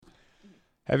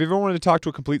Have you ever wanted to talk to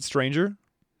a complete stranger?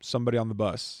 Somebody on the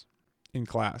bus, in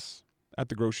class, at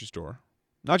the grocery store.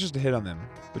 Not just to hit on them,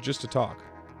 but just to talk.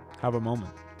 Have a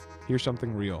moment. Hear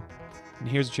something real. And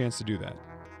here's a chance to do that.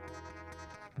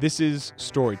 This is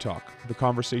Story Talk, the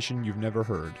conversation you've never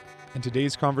heard. And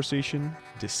today's conversation,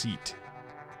 deceit.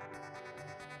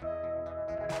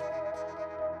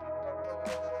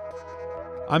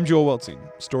 I'm Joel Weltzing,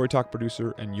 Story Talk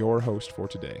producer and your host for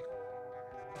today.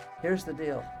 Here's the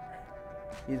deal.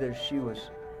 Either she was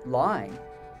lying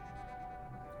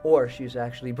or she's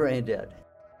actually brain dead.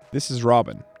 This is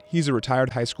Robin. He's a retired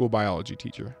high school biology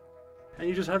teacher. And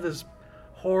you just have this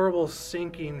horrible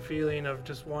sinking feeling of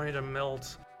just wanting to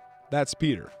melt. That's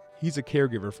Peter. He's a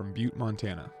caregiver from Butte,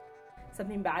 Montana.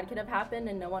 Something bad could have happened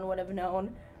and no one would have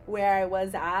known where I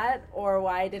was at or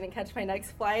why I didn't catch my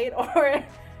next flight, or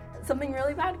something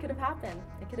really bad could have happened.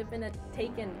 It could have been a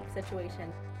taken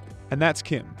situation. And that's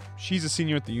Kim. She's a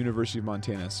senior at the University of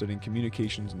Montana studying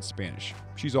communications and Spanish.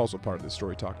 She's also part of the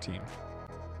Story Talk team.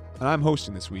 And I'm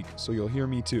hosting this week, so you'll hear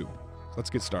me too. Let's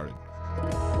get started.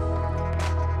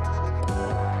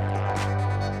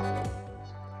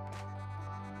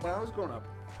 When I was growing up,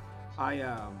 my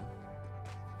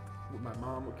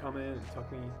mom would come in and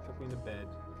tuck me into bed.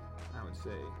 I would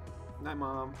say, "Night,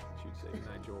 Mom." She'd say,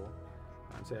 "Night, Joel."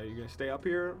 I'd say, "Are you gonna stay up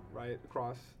here, right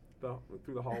across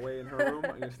through the hallway in her room?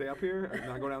 Are you gonna stay up here and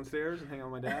not go downstairs and hang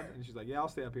out with my dad?" And she's like, "Yeah, I'll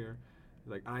stay up here."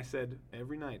 Like, I said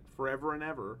every night, "Forever and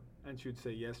ever," and she would say,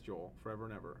 "Yes, Joel, forever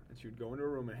and ever." And she would go into her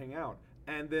room and hang out.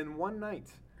 And then one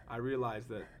night, I realized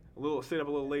that stayed up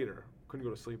a little later, couldn't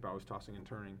go to sleep. I was tossing and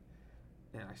turning,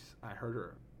 and I heard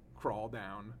her crawl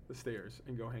down the stairs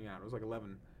and go hang out. It was like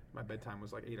 11. My bedtime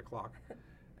was like 8 o'clock,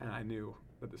 and I knew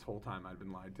that this whole time I'd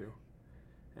been lied to.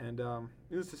 And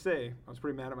needless to say, I was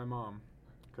pretty mad at my mom,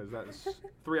 because that is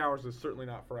 3 hours is certainly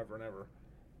not forever and ever.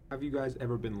 Have you guys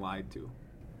ever been lied to?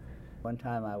 One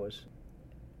time I was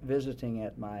visiting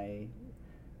at my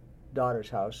daughter's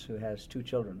house, who has 2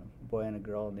 children, a boy and a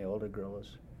girl, and the older girl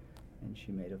and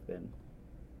she may have been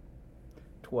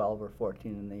 12 or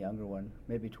 14, and the younger one,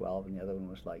 maybe 12, and the other one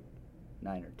was like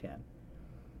 9 or 10.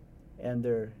 And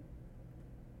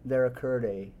there occurred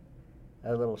a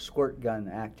little squirt gun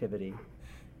activity,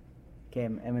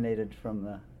 emanated from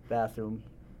the bathroom.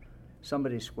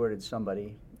 Somebody squirted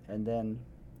somebody, and then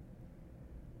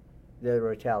they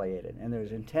retaliated, and there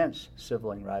was intense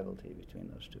sibling rivalry between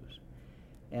those two.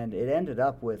 And it ended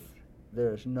up with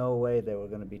there's no way they were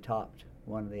going to be topped,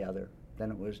 one or the other. Then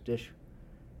it was dish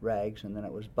rags, and then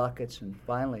it was buckets, and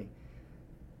finally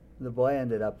the boy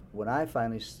ended up, when I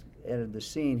finally entered the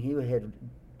scene, he had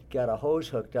got a hose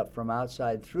hooked up from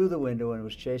outside through the window and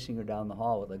was chasing her down the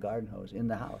hall with a garden hose in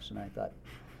the house. And I thought,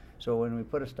 so when we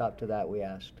put a stop to that, we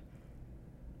asked,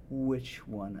 which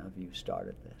one of you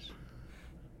started this?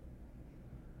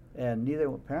 And neither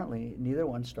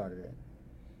one started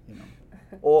it,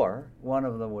 or one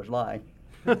of them was lying.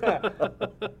 Yeah.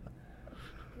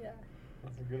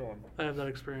 That's a good one. I have that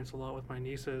experience a lot with my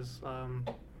nieces.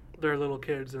 They're little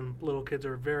kids, and little kids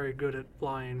are very good at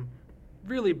lying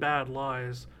really bad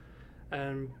lies.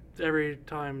 And every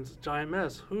time it's a giant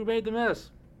mess. Who made the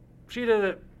mess? She did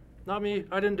it. Not me.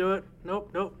 I didn't do it.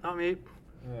 Nope, not me.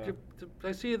 Yeah.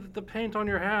 I see the paint on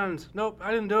your hands. Nope,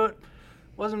 I didn't do it.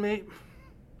 Wasn't me.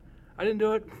 I didn't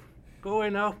do it. Go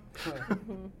away now.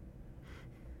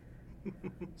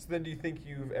 So then, do you think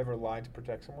you've ever lied to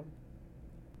protect someone?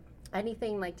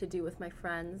 Anything like to do with my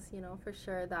friends, for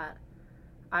sure that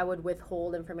I would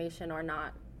withhold information or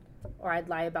not, or I'd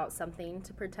lie about something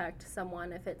to protect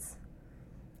someone. If it's,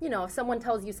 if someone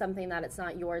tells you something that it's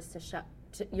not yours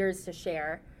to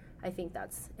share, I think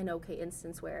that's an okay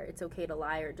instance where it's okay to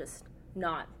lie or just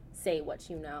not say what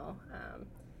you know.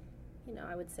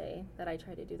 I would say that I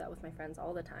try to do that with my friends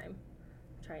all the time,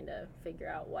 trying to figure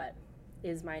out what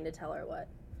is mine to tell or what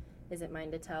isn't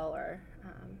mine to tell, or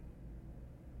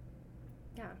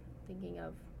thinking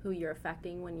of who you're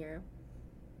affecting when you're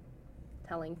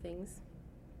telling things.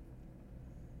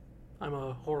 I'm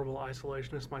a horrible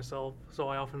isolationist myself, so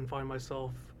I often find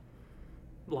myself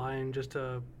lying just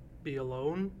to be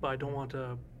alone, but I don't want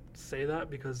to say that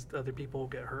because other people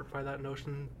get hurt by that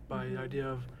notion, by the idea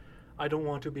of, I don't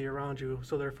want to be around you,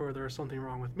 so therefore there's something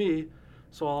wrong with me.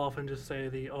 So I'll often just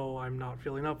say I'm not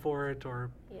feeling up for it,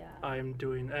 or I'm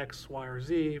doing X, Y, or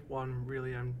Z, when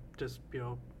really I'm just,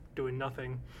 doing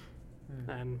nothing.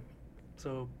 And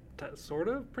so sort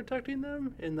of protecting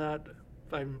them in that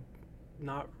I'm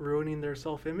not ruining their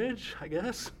self-image, I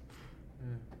guess.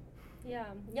 Yeah,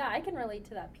 I can relate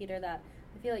to that, Peter, that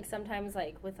I feel like sometimes,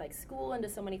 with school and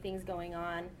just so many things going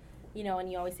on,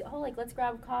 and you always say, let's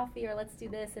grab coffee or let's do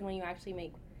this, and when you actually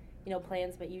make,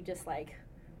 plans, but you just,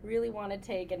 really want to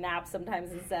take a nap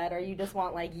sometimes instead, or you just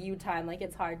want like you time. Like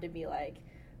it's hard to be like,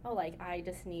 oh, like I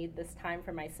just need this time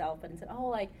for myself, and instead, oh,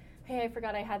 like, hey, I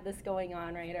forgot I had this going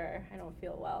on, right? Or I don't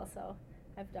feel well. So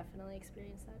I've definitely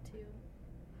experienced that too.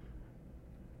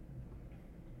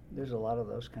 There's a lot of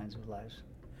those kinds of lies.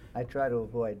 I try to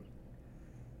avoid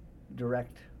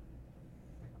direct,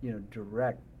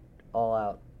 all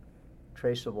out,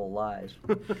 traceable lies,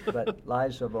 but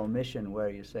lies of omission where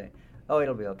you say, oh,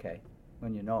 it'll be okay,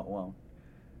 when you know it won't.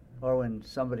 Or when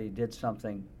somebody did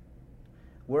something,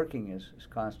 working is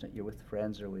constant, you're with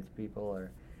friends or with people,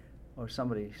 or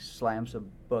somebody slams a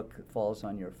book that falls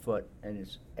on your foot and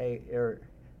it's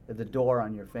the door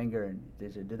on your finger, and they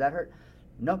say, did that hurt?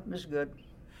 Nope, this is good.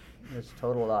 It's a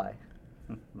total lie.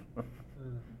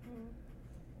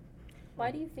 Why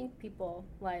do you think people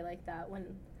lie like that when,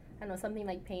 I don't know, something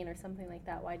like pain or something like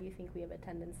that? Why do you think we have a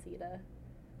tendency to,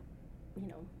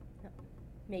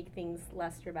 make things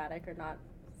less dramatic or not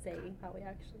say how we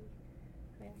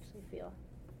actually feel?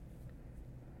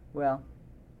 Well,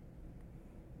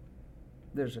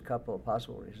 there's a couple of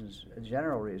possible reasons. A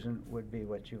general reason would be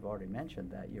what you've already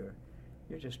mentioned, that you're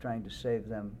just trying to save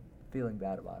them feeling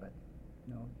bad about it.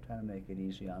 Trying to make it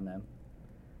easy on them.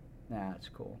 Nah, it's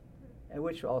cool. And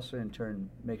which also in turn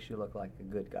makes you look like a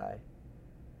good guy.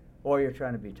 Or you're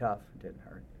trying to be tough, it didn't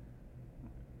hurt.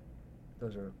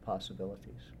 Those are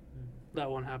possibilities. That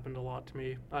one happened a lot to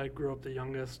me. I grew up the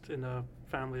youngest in a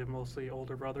family of mostly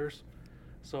older brothers,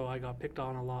 so I got picked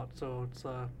on a lot. So it's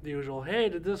the usual, hey,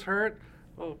 did this hurt?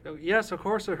 Oh, yes, of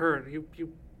course it hurt. You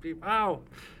ow.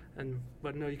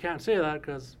 But no, you can't say that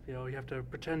because, you have to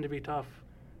pretend to be tough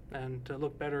and to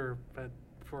look better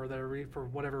for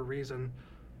whatever reason.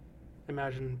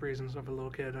 Imagine reasons of a little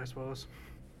kid, I suppose,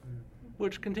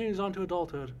 which continues on to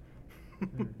adulthood.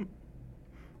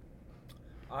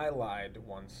 I lied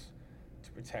once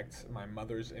to protect my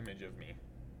mother's image of me.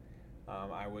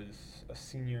 I was a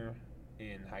senior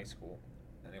in high school,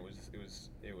 and it was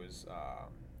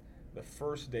the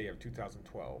first day of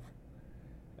 2012,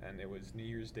 and it was New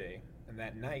Year's Day, and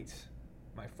that night,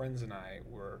 my friends and I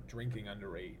were drinking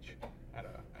underage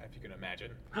if you can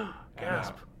imagine,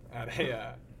 gasp, at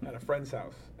a friend's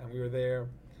house, and we were there.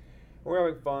 We were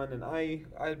having fun, and I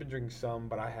had been drinking some,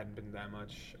 but I hadn't been that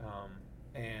much.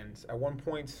 And at one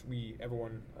point,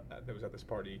 everyone that was at this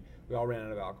party, we all ran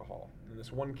out of alcohol. And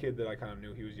this one kid that I kind of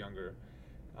knew, he was younger,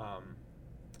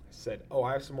 said, "Oh,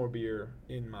 I have some more beer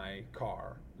in my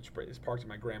car, which is parked at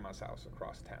my grandma's house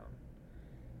across town.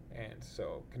 And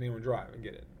so, can anyone drive and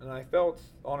get it?" And I felt,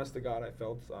 honest to God,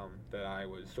 that I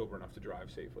was sober enough to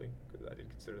drive safely, because I did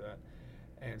consider that.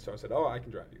 And so I said, "Oh, I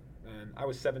can drive you." And I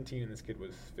was 17 and this kid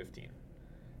was 15.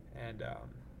 And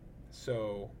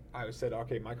so I said,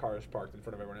 "Okay, my car is parked in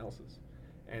front of everyone else's."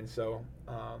 And so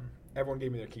everyone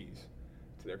gave me their keys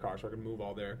to their car so I could move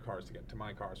all their cars to get to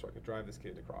my car so I could drive this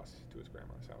kid across to his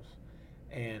grandma's house.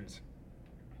 And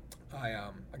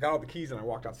I got all the keys and I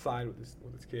walked outside with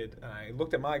this kid, and I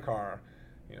looked at my car,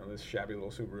 this shabby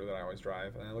little Subaru that I always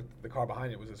drive, and I looked at the car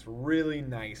behind it. Was this really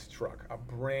nice truck, a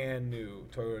brand new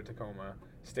Toyota Tacoma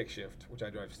stick shift, which I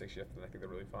drive stick shift and I think they're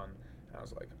really fun. And I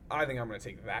was like, I think I'm going to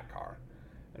take that car.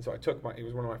 And so I took it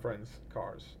was one of my friend's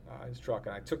cars, his truck,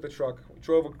 and I took the truck, we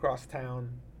drove across town,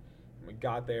 and we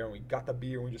got there, and we got the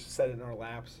beer, and we just set it in our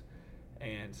laps,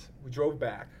 and we drove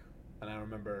back, and I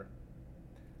remember,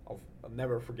 I'll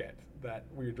never forget that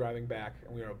we were driving back,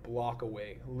 and we were a block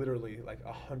away, literally like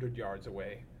 100 yards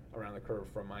away around the curve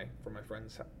from my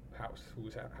friend's house who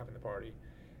was having the party,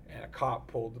 and a cop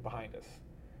pulled behind us,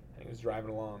 and he was driving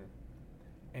along.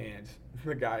 And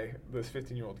the guy, this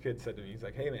 15-year-old kid, said to me, he's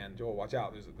like, "Hey man, Joel, watch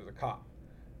out, there's a cop."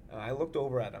 And I looked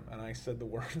over at him and I said the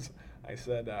words, I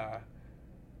said,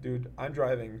 "Dude, I'm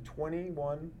driving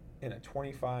 21 in a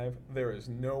 25, there is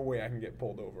no way I can get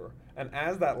pulled over." And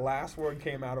as that last word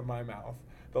came out of my mouth,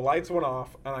 the lights went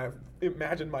off and I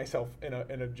imagined myself in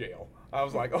a jail. I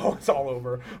was like, oh, it's all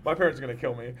over, my parents are gonna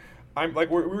kill me. I'm like,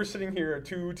 we were sitting here,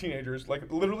 two teenagers, like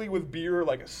literally with beer,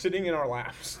 like sitting in our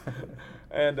laps.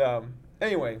 And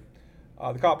anyway,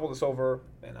 the cop pulled us over,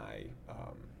 and I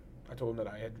told him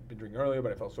that I had been drinking earlier,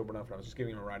 but I felt sober enough, and I was just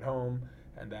giving him a ride home,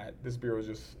 and that this beer was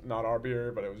just not our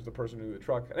beer, but it was the person who knew the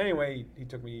truck. And anyway, he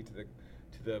took me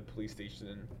to the police station.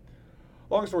 And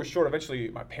long story short,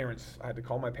 eventually I had to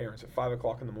call my parents at 5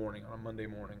 o'clock in the morning on a Monday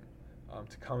morning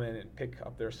to come in and pick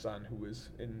up their son who was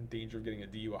in danger of getting a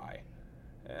DUI.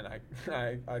 And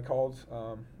I called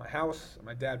my house, and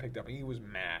my dad picked up, and he was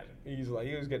mad. He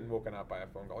was getting woken up by a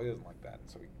phone call. He doesn't like that. And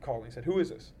so he called me and said, "Who is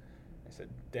this?" I said,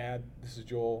 "Dad, this is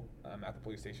Joel. I'm at the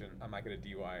police station. I might get a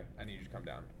DUI. I need you to come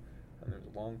down." And there was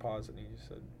a long pause, and he just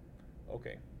said,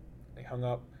 "Okay." And he hung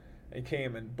up, And he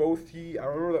came, and I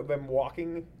remember them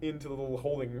walking into the little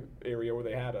holding area where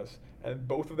they had us, and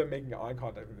both of them making eye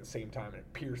contact at the same time, and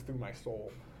it pierced through my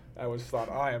soul. I was thought,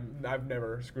 I've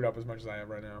never screwed up as much as I am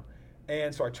right now.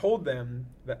 And so I told them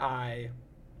that I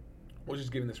was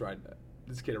just giving this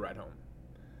kid a ride home.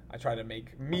 I tried to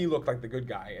make me look like the good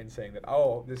guy and saying that,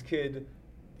 this kid,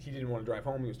 he didn't want to drive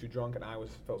home, he was too drunk, and I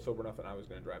felt sober enough that I was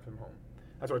going to drive him home.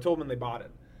 That's what I told them, and they bought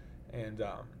it. And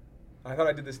I thought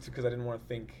I did this because I didn't want to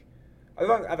think,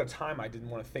 at the time I didn't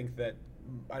want to think that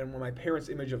I didn't want my parents'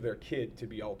 image of their kid to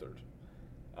be altered.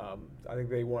 I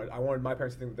think I wanted my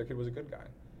parents to think that their kid was a good guy.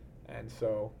 And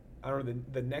so I remember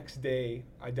the next day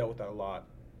I dealt with that a lot.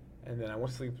 And then I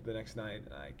went to sleep the next night,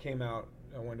 and I came out,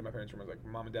 I went to my parents' room, I was like,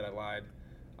 Mom and Dad, I lied.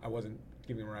 I wasn't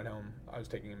giving him a ride home. I was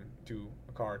taking him to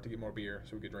a car to get more beer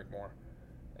so we could drink more.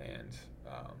 And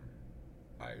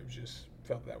I just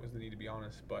felt that was the need to be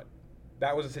honest. But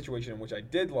that was a situation in which I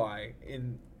did lie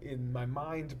in my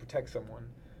mind to protect someone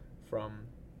from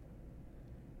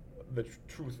the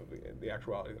truth of the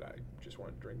actuality that I just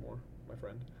wanted to drink more, my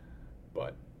friend.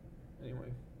 But anyway,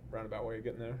 roundabout way of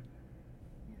getting there.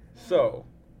 So,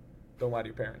 don't lie to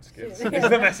your parents, kids. Is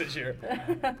the message here.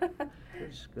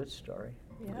 Good story.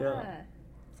 Yeah.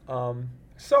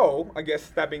 So, I guess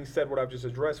that being said, what I've just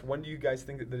addressed, when do you guys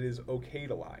think that it is okay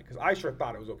to lie? Because I sure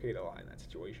thought it was okay to lie in that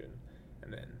situation.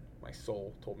 And then my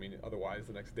soul told me otherwise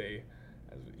the next day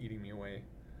as it was eating me away.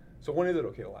 So when is it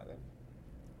okay to lie then?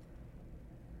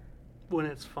 When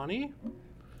it's funny.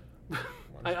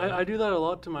 I do that a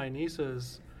lot to my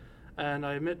nieces, and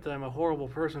I admit that I'm a horrible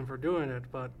person for doing it,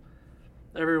 but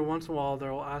every once in a while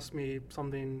they'll ask me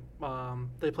something.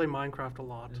 They play Minecraft a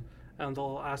lot, and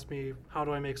they'll ask me, how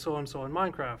do I make so-and-so in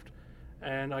Minecraft?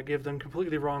 And I give them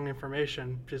completely wrong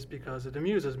information just because it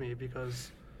amuses me,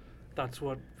 because that's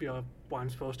what I'm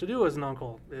supposed to do as an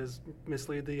uncle, is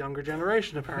mislead the younger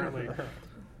generation, apparently.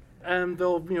 And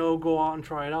they'll, go out and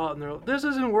try it out, and they're like, this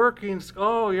isn't working.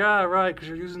 Oh, yeah, right, because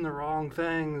you're using the wrong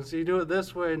things. You do it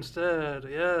this way instead,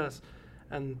 yes.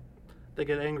 And they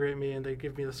get angry at me, and they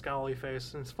give me the scowly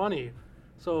face, and it's funny.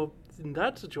 So in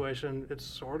that situation, it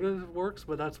sort of works,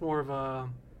 but that's more of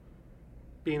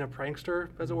being a prankster,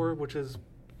 as it were, which is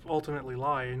ultimately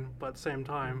lying, but at the same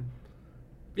time,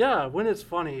 yeah, when it's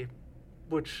funny,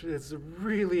 which is a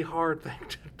really hard thing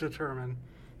to determine.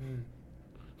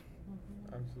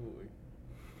 Absolutely.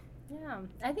 Yeah,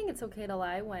 I think it's okay to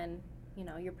lie when,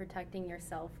 you're protecting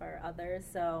yourself or others.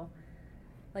 So,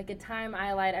 like a time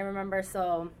I lied, I remember,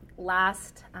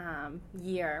 last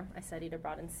year I studied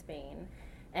abroad in Spain.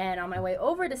 And on my way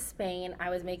over to Spain, I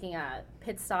was making a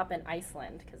pit stop in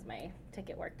Iceland because my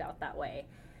ticket worked out that way.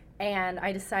 And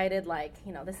I decided,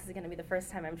 this is going to be the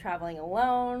first time I'm traveling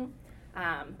alone.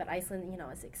 But Iceland,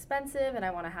 is expensive, and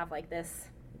I want to have, this,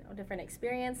 different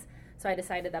experience. So I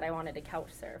decided that I wanted to couch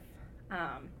surf,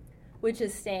 which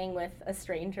is staying with a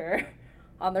stranger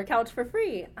on their couch for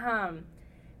free. And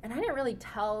I didn't really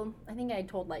tell, I think I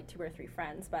told 2 or 3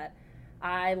 friends, but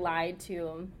I lied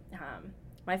to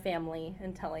my family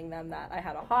and telling them that I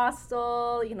had a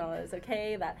hostel, it was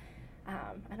okay, that,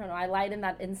 I don't know, I lied in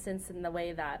that instance in the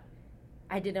way that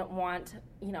I didn't want,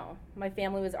 my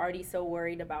family was already so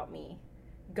worried about me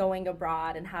going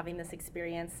abroad and having this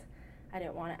experience. I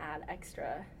didn't want to add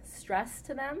extra stress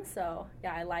to them. So,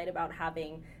 yeah, I lied about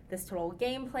having this total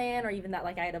game plan, or even that,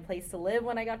 I had a place to live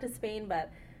when I got to Spain, but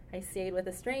I stayed with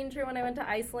a stranger when I went to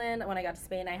Iceland. When I got to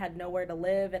Spain, I had nowhere to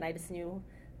live, and I just knew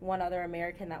one other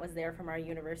American that was there from our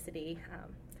university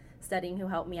studying who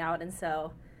helped me out. And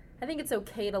so I think it's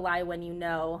okay to lie when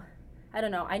I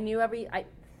don't know, I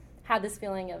had this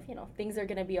feeling of, things are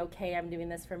going to be okay. I'm doing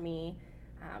this for me.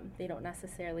 They don't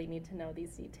necessarily need to know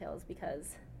these details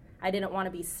because I didn't want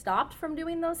to be stopped from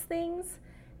doing those things,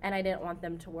 and I didn't want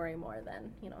them to worry more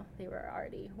than, they were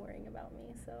already worrying about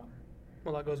me, so.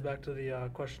 Well, that goes back to the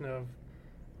question of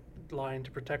lying to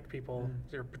protect people.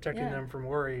 So you're protecting them from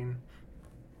worrying.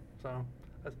 So,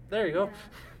 there you go.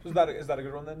 So is that a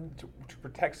good one then? To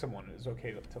protect someone, it's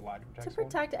okay to lie to protect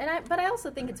someone? To protect, but I also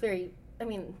think it's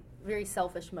very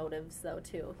selfish motives, though,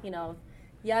 too.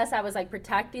 Yes, I was,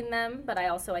 protecting them, but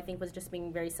I think was just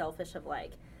being very selfish of,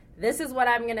 this is what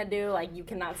I'm going to do. You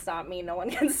cannot stop me. No one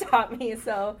can stop me.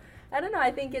 So, I don't know. I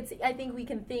think we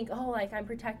can think, I'm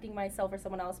protecting myself or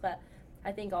someone else. But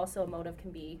I think also a motive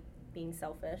can be being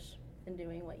selfish and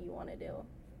doing what you want to do,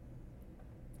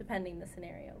 depending the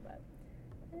scenario. But,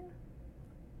 yeah.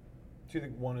 Do you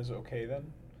think one is okay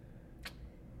then?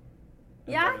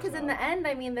 Yeah, because in the end,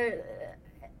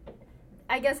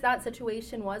 I guess that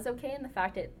situation was okay. And the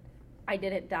fact I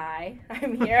didn't die.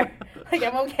 I'm here.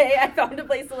 I'm okay. I found a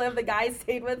place to live. The guy I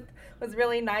stayed with was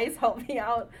really nice, helped me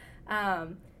out.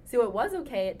 So it was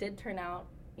okay. It did turn out,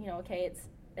 okay,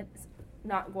 it's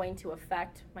not going to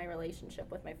affect my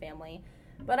relationship with my family.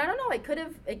 But I don't know, it could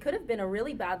have been a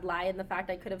really bad lie in the fact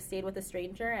I could have stayed with a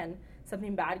stranger and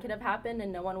something bad could have happened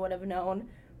and no one would have known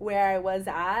where I was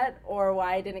at or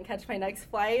why I didn't catch my next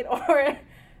flight, or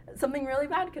something really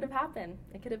bad could have happened.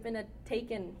 It could have been a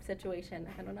taken situation.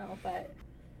 I don't know, but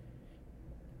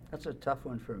That's a tough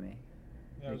one for me.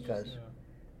 Yeah, Because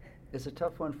it's a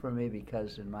tough one for me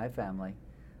because in my family,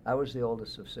 I was the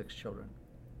oldest of 6 children.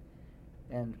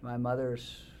 And my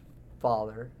mother's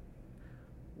father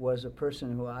was a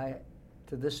person who I,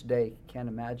 to this day, can't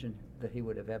imagine that he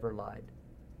would have ever lied.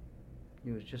 He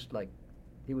was just like,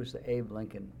 he was the Abe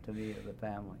Lincoln to me of the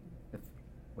family.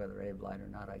 Whether Abe lied or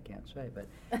not, I can't say. But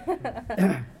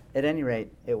at any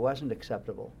rate, it wasn't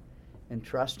acceptable. And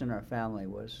trust in our family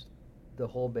was the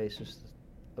whole basis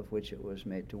of which it was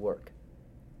made to work.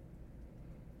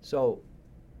 So,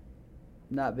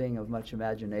 not being of much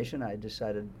imagination, I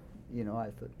decided, I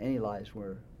thought any lies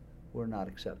were not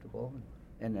acceptable.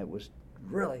 And it was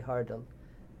really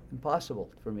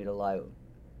impossible for me to lie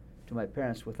to my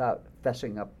parents without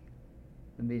fessing up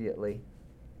immediately.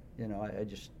 I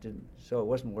just didn't, so it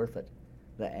wasn't worth it,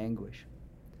 the anguish.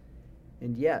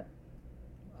 And yet,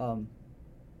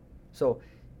 so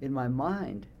in my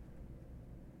mind,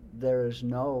 there is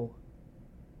no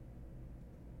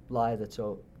lie that's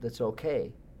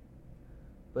okay,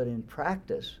 but in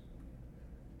practice,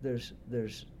 there's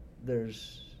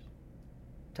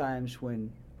times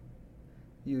when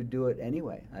you do it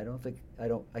anyway.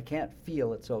 I can't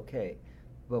feel it's okay,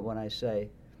 but when I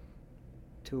say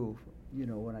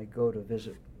when I go to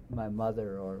visit my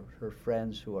mother or her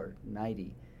friends who are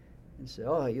 90 and say,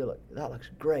 oh, that looks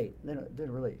great. They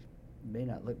really may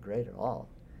not look great at all.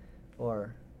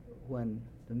 Or when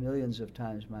the millions of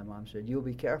times my mom said, you'll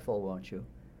be careful, won't you?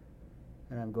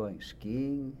 And I'm going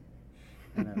skiing,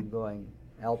 and I'm going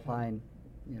alpine,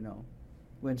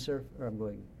 windsurf, or I'm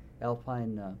going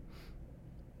alpine,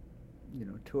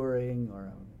 touring,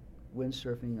 or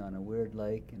windsurfing on a weird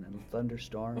lake in a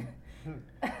thunderstorm.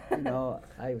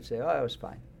 I would say, oh, I was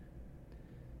fine.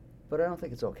 But I don't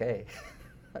think it's okay.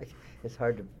 It's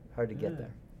hard to get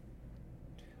there.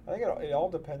 I think it all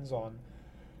depends on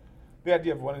the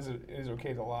idea of when it is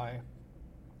okay to lie.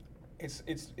 It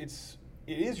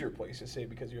is your place to say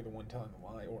because you're the one telling the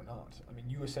lie or not. I mean,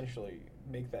 you essentially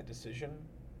make that decision,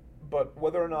 but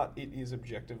whether or not it is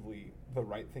objectively the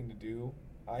right thing to do,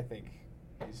 I think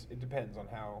it depends on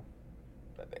how.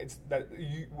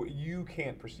 You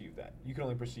can't perceive that. You can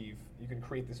only perceive. You can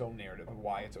create this own narrative of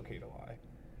why it's okay to lie,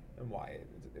 and why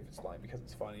if it's lying because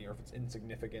it's funny or if it's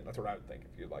insignificant. That's what I would think.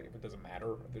 If it doesn't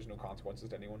matter, if there's no consequences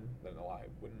to anyone, then the lie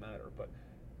wouldn't matter. But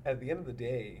at the end of the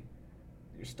day,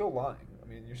 you're still lying. I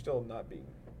mean, you're still not being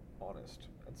honest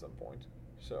at some point.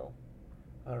 So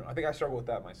I don't know. I think I struggle with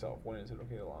that myself. When is it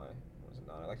okay to lie? When is it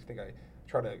not? I like to think I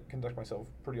try to conduct myself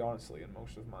pretty honestly in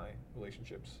most of my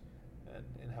relationships, and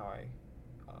in how I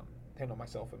handle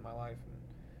myself in my life. And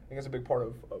I think that's a big part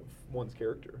of one's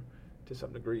character to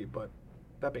some degree. But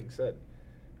that being said,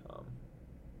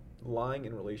 lying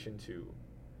in relation to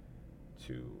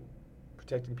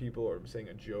protecting people or saying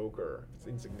a joke or if it's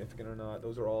insignificant or not,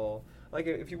 those are all, like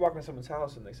if you walk into someone's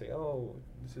house and they say, oh,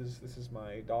 this is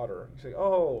my daughter, you say,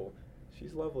 oh,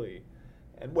 she's lovely,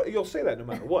 and you'll say that no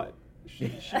matter what.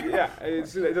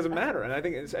 It doesn't matter. And I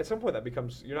think at some point that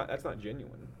becomes, that's not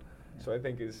genuine. So I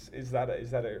think is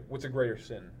that what's a greater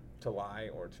sin, to lie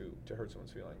or to hurt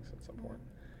someone's feelings at some point?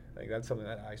 I think that's something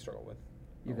that I struggle with.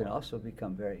 You can also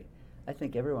become I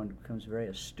think everyone becomes very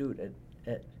astute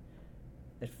at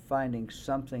finding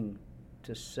something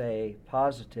to say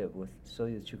positive so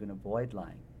that you can avoid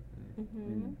lying.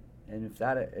 Mm-hmm. And if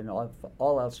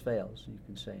all else fails, you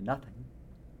can say nothing.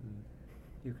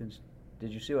 You can.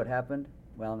 Did you see what happened?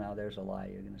 Well, now there's a lie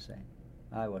you're going to say.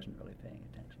 I wasn't really paying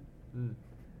attention.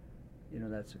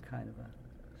 That's a kind of a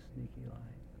sneaky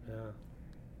lie. Yeah.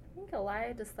 I think a lie,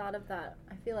 I just thought of that.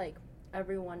 I feel like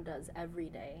everyone does every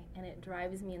day, and it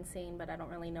drives me insane, but I don't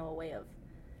really know a way of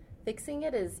fixing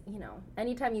it. Is,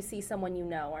 anytime you see someone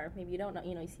or maybe you don't know,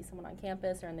 you see someone on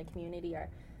campus or in the community, or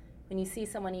when you see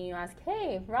someone and you ask,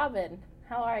 hey, Robin,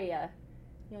 how are you?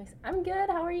 I'm good,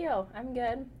 how are you? I'm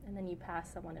good. And then you pass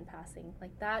someone in passing.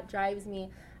 Like, that drives me.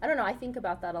 I don't know, I think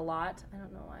about that a lot. I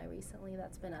don't know why recently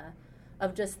that's been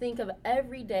of just think of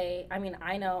every day. I mean,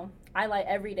 I know I lie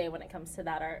every day when it comes to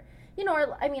that. Or,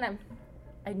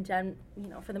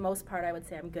 for the most part, I would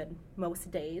say I'm good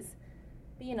most days.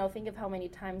 But, think of how many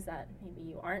times that maybe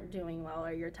you aren't doing well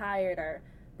or you're tired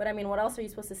but I mean, what else are you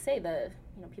supposed to say?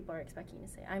 People are expecting you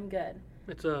to say, I'm good.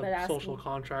 It's a social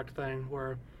contract thing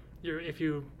where if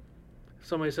you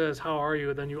somebody says, "How are you?"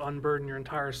 and then you unburden your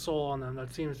entire soul on them.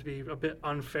 That seems to be a bit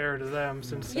unfair to them,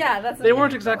 since that's they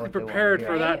weren't Not exactly what they want to prepared hear.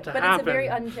 for that to but happen. it's a very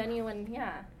ungenuine,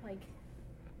 like.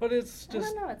 But it's I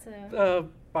just don't know. It's a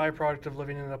byproduct of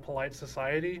living in a polite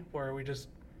society where we just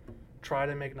try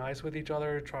to make nice with each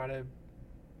other, try to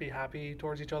be happy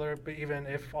towards each other, but even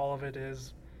if all of it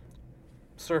is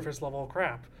surface level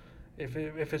crap. If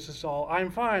it's just all, I'm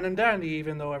fine, I'm dandy,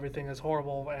 even though everything is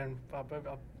horrible and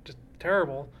just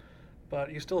terrible,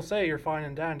 but you still say you're fine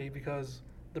and dandy because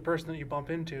the person that you bump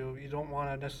into, you don't want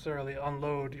to necessarily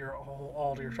unload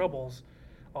all your troubles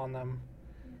on them,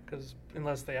 because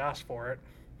unless they ask for it.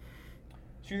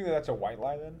 So you think that's a white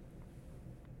lie then?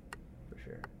 For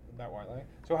sure. That white lie?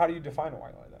 So how do you define a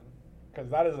white lie then? Because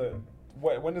that is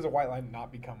when does a white lie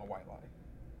not become a white lie?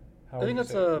 How I would think you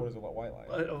that's say, what is a white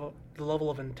lie? the level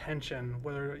of intention,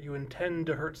 whether you intend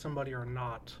to hurt somebody or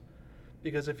not.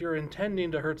 Because if you're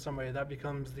intending to hurt somebody, that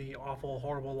becomes the awful,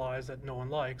 horrible lies that no one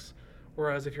likes.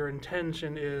 Whereas if your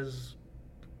intention is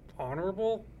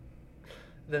honorable,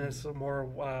 then it's more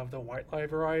of the white lie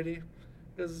variety.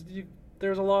 Because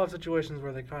there's a lot of situations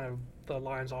where the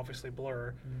lines obviously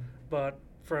blur, but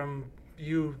from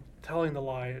you telling the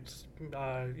lie, it's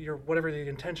whatever the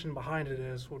intention behind it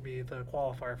is would be the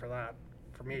qualifier for that,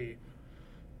 for me.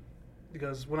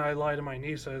 Because when I lie to my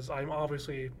nieces, I'm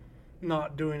obviously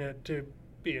not doing it to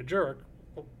be a jerk.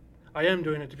 Well, I am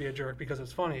doing it to be a jerk because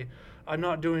it's funny. I'm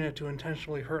not doing it to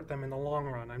intentionally hurt them in the long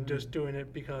run. I'm just doing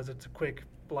it because it's a quick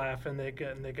laugh and they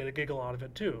get a giggle out of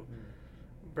it too.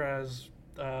 Whereas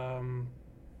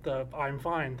the I'm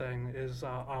fine thing is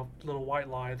a little white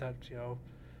lie that,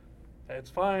 it's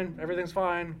fine, everything's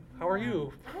fine, how are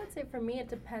you? I would say for me it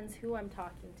depends who I'm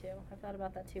talking to. I've thought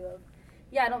about that too.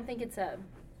 I don't think it's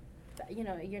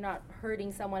you're not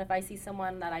hurting someone if I see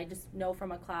someone that I just know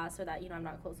from a class or that, I'm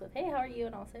not close with. Hey, how are you?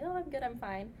 And I'll say, oh, I'm good, I'm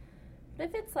fine. But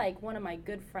if it's like one of my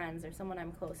good friends or someone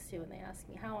I'm close to and they ask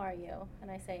me, how are you? And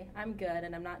I say, I'm good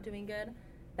and I'm not doing good,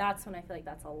 that's when I feel like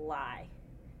that's a lie.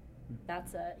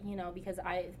 That's because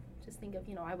I just think of,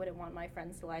 I wouldn't want my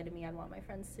friends to lie to me. I'd want my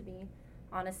friends to be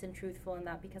honest and truthful in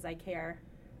that because I care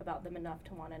about them enough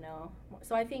to want to know.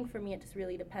 So I think for me it just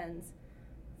really depends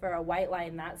for a white lie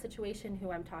in that situation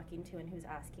who I'm talking to and who's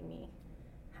asking me,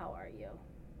 how are you?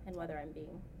 And whether I'm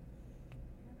being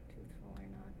truthful or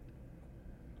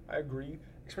not. I agree,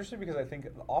 especially because I think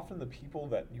often the people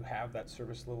that you have that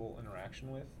surface level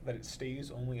interaction with, that it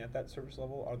stays only at that surface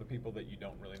level, are the people that you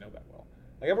don't really know that well.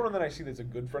 Like everyone that I see that's a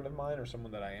good friend of mine or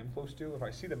someone that I am close to, if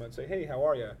I see them, I'd say, hey, how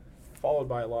are you? Followed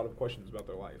by a lot of questions about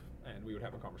their life, and we would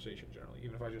have a conversation generally.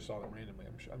 Even if I just saw them randomly,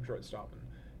 I'm sure I'd stop and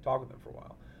talk with them for a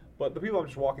while. But the people I'm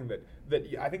just walking that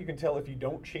I think you can tell if you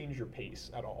don't change your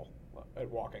pace at all at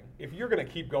walking. If you're going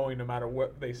to keep going no matter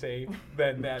what they say,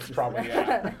 then that's probably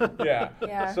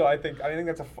yeah. So I think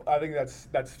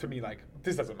that's to me like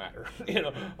this doesn't matter.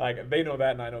 Like they know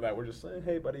that and I know that. We're just saying,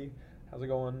 hey buddy, how's it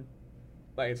going?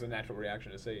 Like it's a natural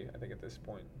reaction to say, I think at this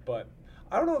point. But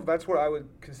I don't know if that's what I would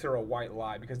consider a white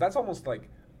lie, because that's almost like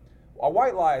a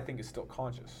white lie. I think is still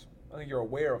conscious. I think you're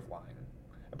aware of lying,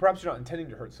 and perhaps you're not intending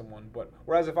to hurt someone. But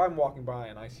whereas if I'm walking by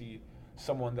and I see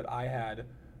someone that I had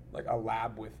like a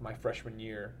lab with my freshman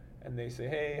year, and they say,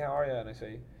 "Hey, how are you?" and I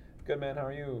say, "Good man, how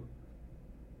are you?"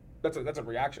 That's a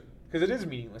reaction because it is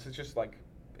meaningless. It's just like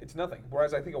it's nothing.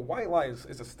 Whereas I think a white lie is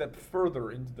a step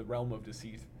further into the realm of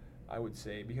deceit, I would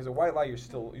say, because a white lie you're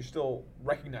still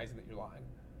recognizing that you're lying.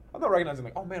 I'm not recognizing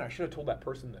like, oh man, I should have told that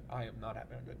person that I am not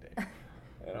having a good day.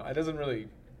 It doesn't really,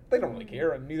 they don't really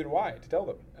care, and neither do I to tell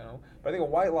them. But I think a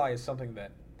white lie is something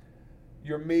that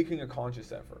you're making a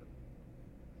conscious effort.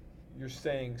 You're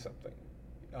saying something.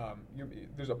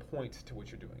 There's a point to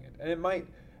which you're doing it, and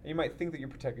you might think that you're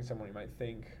protecting someone. You might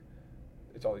think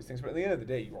it's all these things, but at the end of the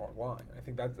day, you are lying. I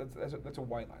think that's a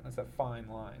white line. That's that fine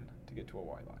line to get to a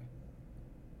white lie.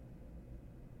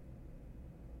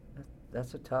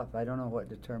 That's a tough. I don't know what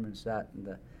determines that,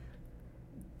 and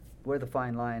where the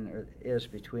fine line is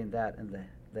between that and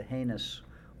the heinous,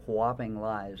 whopping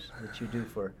lies that you do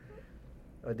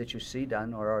or that you see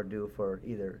done or do for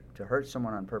either to hurt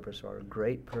someone on purpose or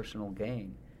great personal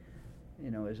gain.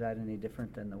 Is that any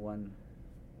different than the one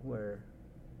where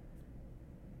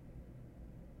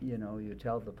you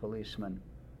tell the policeman,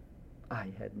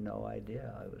 I had no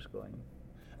idea I was going.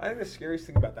 I think the scariest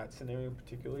thing about that scenario,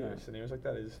 particularly, or scenarios like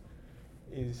that,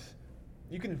 is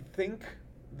you can think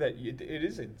that it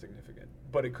is insignificant,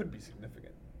 but it could be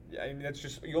significant. Yeah, I mean that's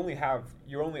just you're only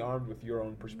armed with your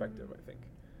own perspective, I think,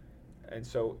 and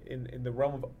so in the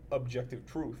realm of objective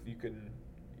truth,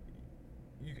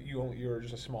 you're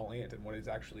just a small ant in what is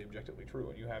actually objectively true,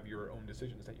 and you have your own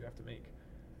decisions that you have to make.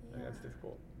 I think that's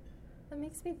difficult. That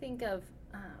makes me think of,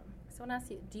 so I want to ask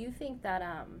you, do you think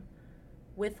that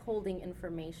withholding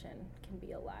information can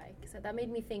be a lie? Because that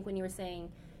made me think when you were saying,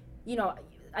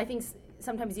 I think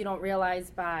sometimes you don't realize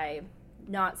by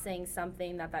not saying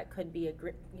something that could be a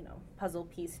puzzle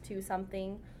piece to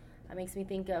something. That makes me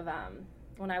think of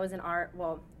when I was in art.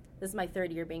 Well, this is my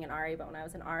third year being an RA, but when I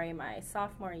was an RA my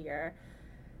sophomore year,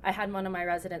 I had one of my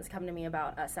residents come to me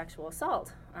about a sexual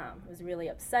assault. It was really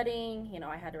upsetting.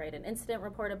 I had to write an incident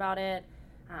report about it.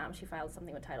 She filed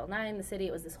something with Title IX in the city.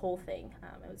 It was this whole thing.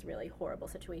 It was a really horrible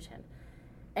situation.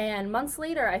 And months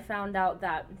later, I found out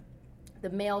that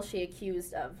the male she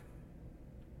accused of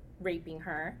raping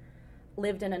her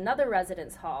lived in another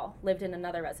residence hall,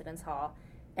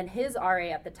 and his RA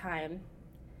at the time,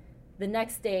 the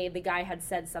next day, the guy had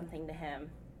said something to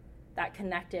him that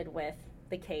connected with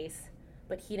the case,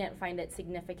 but he didn't find it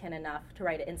significant enough to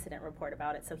write an incident report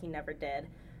about it, so he never did,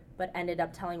 but ended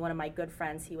up telling one of my good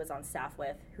friends he was on staff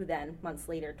with, who then months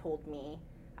later told me,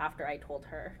 after I told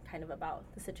her kind of about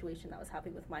the situation that was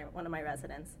happening with one of my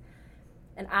residents.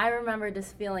 And I remember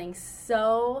just feeling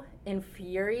so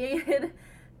infuriated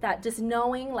that just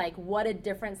knowing like what a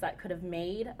difference that could have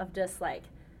made of just like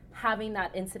having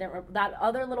that incident, that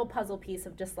other little puzzle piece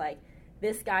of just like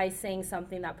this guy saying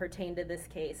something that pertained to this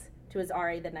case to his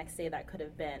RA the next day. That could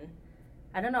have been,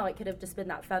 I don't know, it could have just been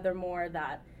that feather more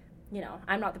that,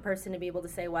 I'm not the person to be able to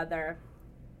say whether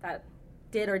that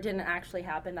did or didn't actually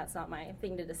happen. That's not my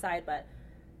thing to decide, but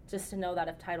just to know that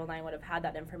if Title IX would have had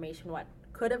that information, what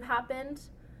could have happened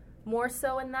more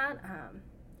so in that. So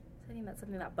I think that's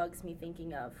something that bugs me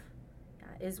thinking of.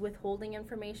 Is withholding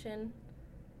information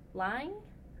lying?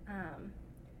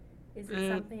 Is it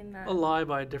something that... A lie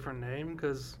by a different name,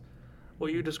 because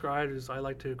what you described is I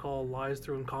like to call lies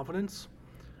through incompetence,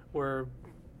 where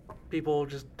people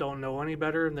just don't know any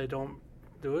better and they don't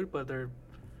do it, but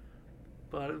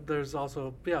there's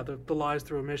also, the lies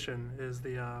through omission is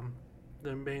the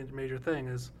major thing.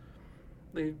 Is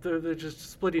they're just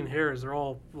splitting hairs. They're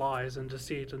all lies and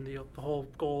deceit, and the whole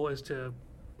goal is to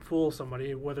fool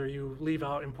somebody, whether you leave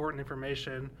out important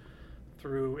information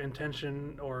through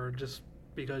intention or just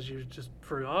because you just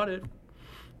forgot it.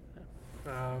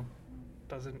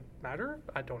 Doesn't matter?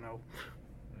 I don't know.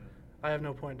 I have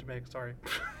no point to make, sorry.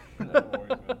 No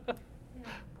worries, man.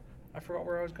 I forgot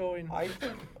where I was going. I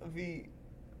think the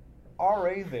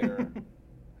RA there,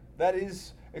 that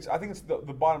is, I think it's the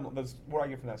bottom, that's what I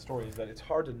get from that story, is that it's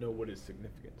hard to know what is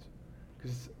significant.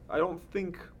 Because I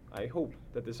hope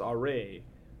that this RA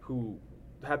who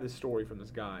had this story from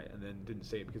this guy and then didn't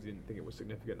say it because he didn't think it was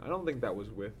significant, I don't think that was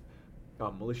with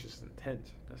malicious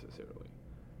intent necessarily.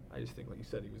 I just think, like you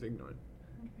said, he was ignorant.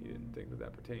 He didn't think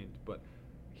that pertained. But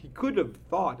he could have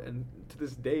thought, and to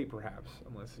this day perhaps,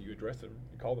 unless you addressed him,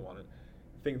 you called him on it,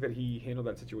 think that he handled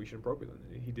that situation appropriately,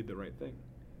 that he did the right thing,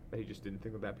 that he just didn't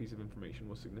think that piece of information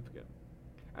was significant.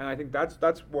 And I think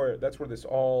that's where this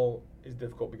all is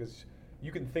difficult, because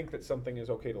you can think that something is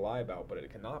okay to lie about, but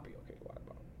it cannot be okay to lie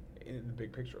about in the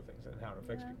big picture of things and how it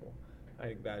affects people. I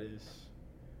think it's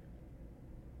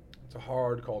a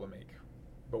hard call to make,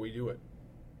 but we do it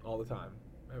all the time.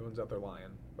 Everyone's out there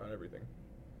lying about everything,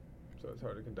 so it's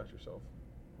hard to conduct yourself.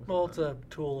 Well, it's a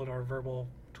tool in our verbal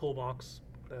toolbox,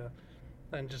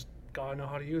 and just gotta know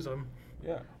how to use them.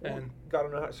 Yeah, and gotta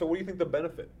know how. So, what do you think the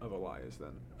benefit of a lie is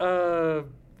then?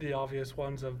 The obvious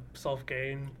ones of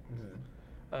self-gain.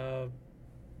 Mm-hmm.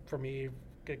 For me,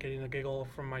 getting a giggle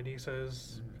from my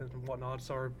nieces and whatnot,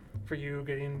 or for you,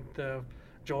 getting the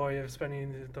joy of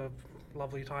spending the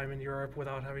lovely time in Europe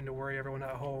without having to worry everyone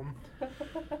at home.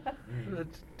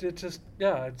 It's just,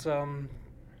 it's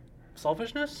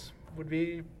selfishness would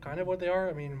be kind of what they are.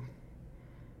 I mean,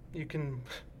 you can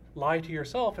lie to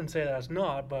yourself and say that it's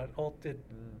not, but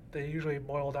they usually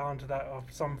boil down to that of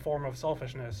some form of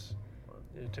selfishness,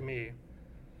 to me.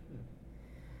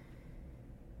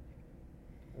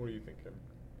 What do you think, Kim?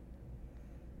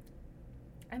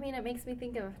 I mean, it makes me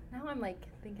think of, now I'm like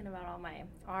thinking about all my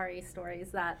RA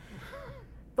stories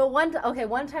but one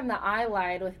time that I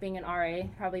lied with being an RA,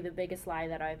 probably the biggest lie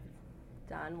that I've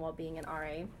done while being an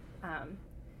RA,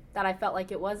 that I felt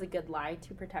like it was a good lie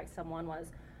to protect someone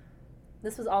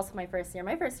this was also my first year.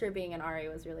 My first year being an RA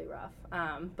was really rough,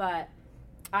 but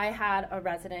I had a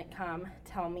resident come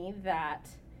tell me that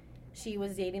she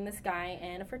was dating this guy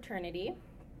in a fraternity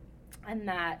and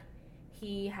that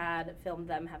he had filmed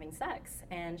them having sex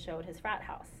and showed his frat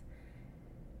house.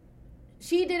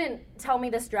 She didn't tell me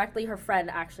this directly. Her friend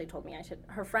actually told me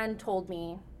her friend told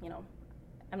me,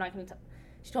 I'm not going to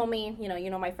she told me,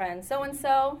 my friend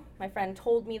so-and-so, my friend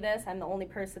told me this. I'm the only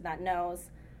person that knows.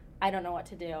 I don't know what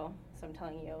to do. So I'm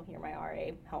telling you, you're my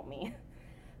RA, help me.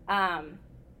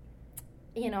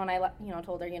 and I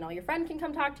told her, your friend can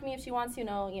come talk to me if she wants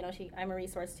to, I'm a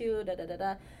resource too, da da da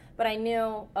da. But I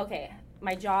knew, okay,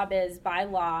 my job is, by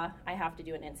law, I have to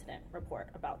do an incident report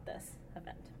about this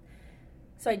event.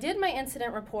 So I did my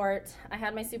incident report. I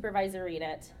had my supervisor read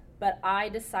it, but I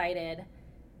decided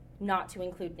not to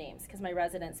include names because my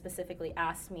resident specifically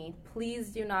asked me, please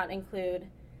do not include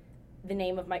the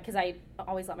name of because I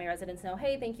always let my residents know,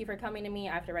 hey, thank you for coming to me.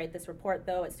 I have to write this report,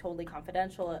 though. It's totally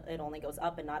confidential. It only goes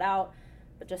up and not out.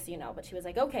 But just so you know. But she was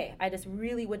like, okay, I just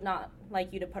really would not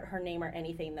like you to put her name or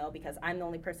anything, though, because I'm the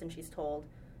only person she's told.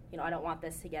 I don't want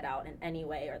this to get out in any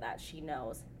way or that she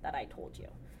knows that I told you.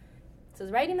 So I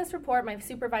was writing this report. My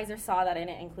supervisor saw that I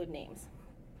didn't include names.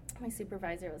 My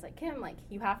supervisor was like, Kim,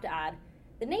 you have to add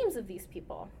the names of these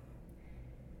people.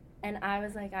 And I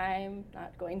was like, I'm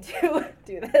not going to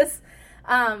do this.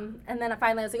 And then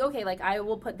finally I was like, okay, I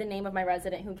will put the name of my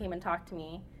resident who came and talked to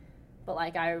me. But,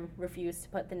 I refused to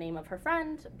put the name of her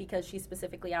friend because she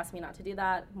specifically asked me not to do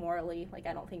that morally.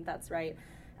 I don't think that's right.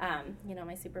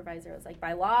 My supervisor was like,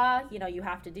 by law, you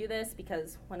have to do this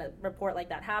because when a report like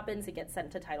that happens, it gets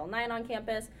sent to Title IX on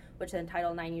campus, which then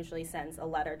Title IX usually sends a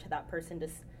letter to that person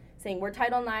saying, we're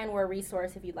Title IX, we're a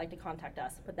resource if you'd like to contact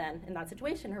us. But then in that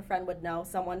situation, her friend would know,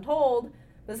 someone told,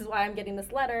 this is why I'm getting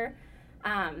this letter.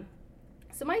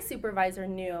 So my supervisor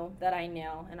knew that I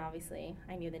knew, and obviously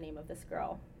I knew the name of this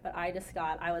girl. But I just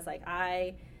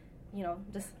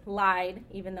lied,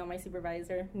 even though my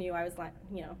supervisor knew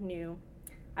knew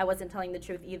I wasn't telling the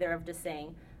truth either of just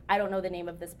saying, I don't know the name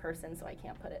of this person, so I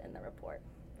can't put it in the report.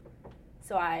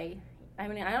 So I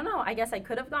don't know. I guess I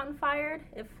could have gotten fired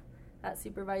if that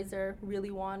supervisor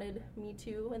really wanted me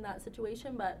to in that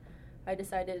situation, but I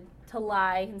decided to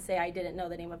lie and say I didn't know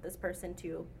the name of this person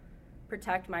to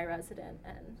protect my resident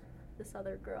and this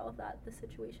other girl that the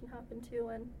situation happened to,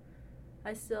 and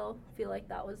I still feel like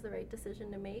that was the right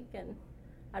decision to make, and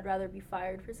I'd rather be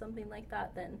fired for something like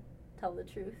that than tell the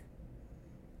truth.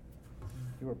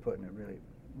 You were put in a really,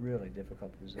 really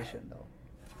difficult position, though,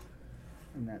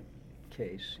 in that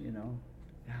case,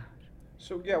 Gosh.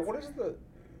 So, what is the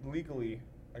legally,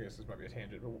 I guess this might be a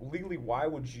tangent, but legally, why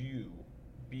would you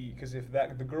because if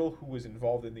the girl who was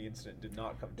involved in the incident did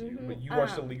not come to you, but you are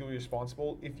still legally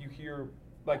responsible if you hear,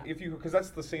 because that's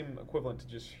the same equivalent to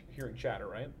just hearing chatter,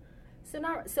 right?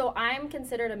 So I'm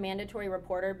considered a mandatory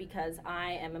reporter because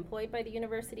I am employed by the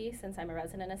university since I'm a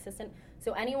resident assistant.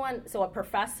 So a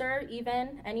professor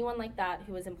even, anyone like that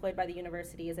who is employed by the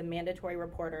university is a mandatory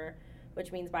reporter,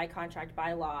 which means by contract,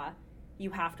 by law,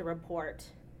 you have to report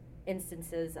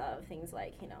instances of things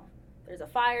like, there's a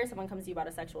fire, someone comes to you about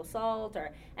a sexual assault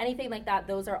or anything like that.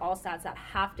 Those are all stats that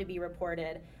have to be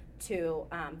reported to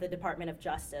the Department of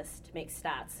Justice to make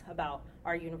stats about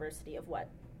our university of what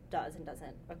does and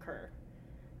doesn't occur.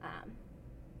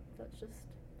 So it's just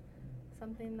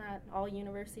something that all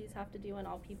universities have to do and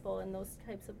all people in those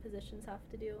types of positions have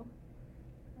to do.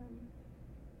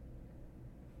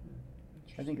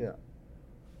 I think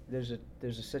there's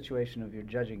a situation of you're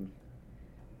judging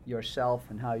yourself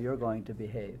and how you're going to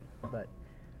behave, but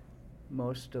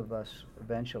most of us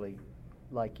eventually,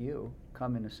 like you,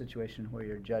 come in a situation where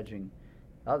you're judging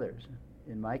others.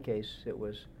 In my case, it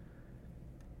was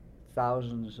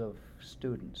thousands of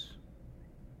students,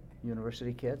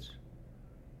 university kids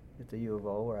at the U of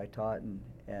O where I taught,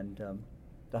 and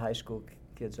the high school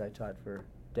kids I taught for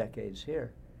decades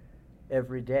here.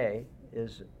 Every day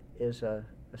is a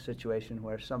situation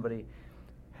where somebody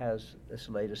has this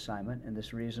late assignment and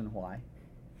this reason why,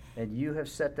 and you have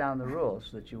set down the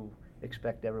rules that you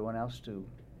expect everyone else to,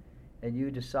 and you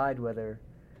decide whether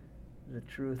the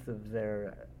truth of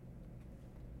their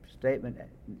statement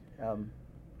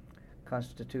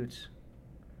constitutes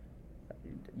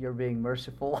you're being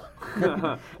merciful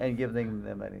and giving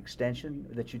them an extension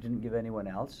that you didn't give anyone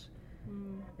else,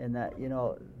 and that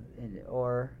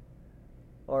or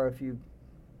if you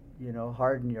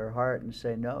harden your heart and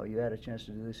say no, you had a chance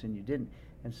to do this and you didn't,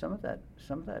 and some of that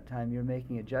time you're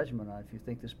making a judgment on if you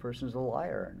think this person's a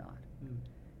liar or not.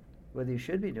 Whether you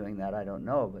should be doing that, I don't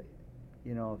know, but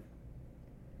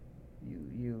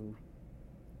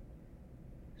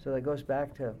so it goes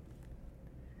back to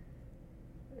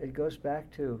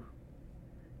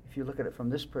if you look at it from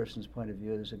this person's point of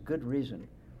view, there's a good reason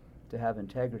to have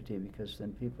integrity, because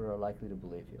then people are likely to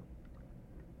believe you.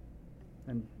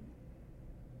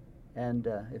 And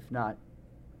if not,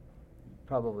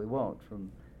 probably won't.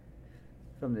 From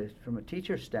a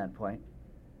teacher's standpoint,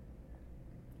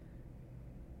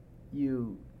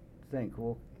 you think,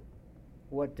 well,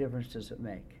 what difference does it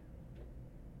make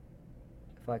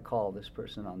if I call this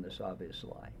person on this obvious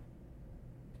lie?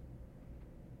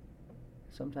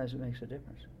 Sometimes it makes a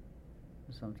difference.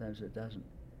 sometimes it doesn't.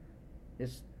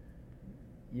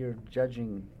 You're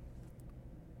judging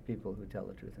people who tell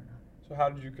the truth or not. So how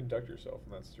did you conduct yourself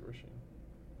in that situation?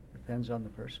 Depends on the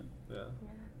person. Yeah. Yeah.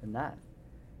 And that,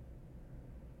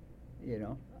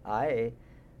 I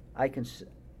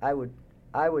would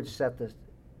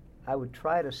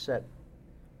try to set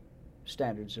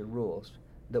standards or rules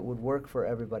that would work for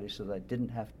everybody so that I didn't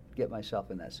have to get myself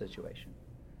in that situation.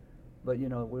 But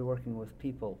we're working with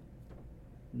people,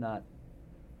 not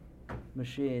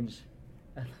machines,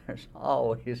 and there's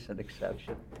always an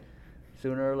exception.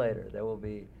 Sooner or later, there will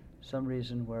be some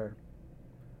reason where,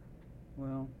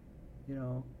 it's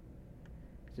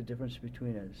the difference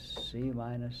between a C-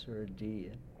 or a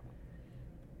D,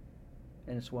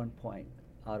 and it's 1 point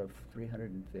out of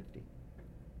 350.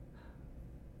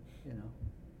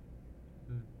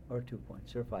 Or 2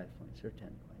 points, or 5 points, or 10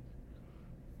 points.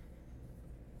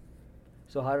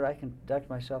 So how did I conduct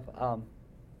myself?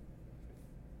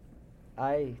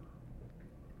 I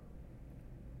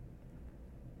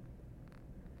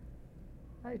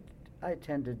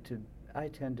tended to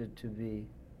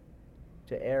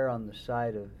err on the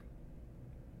side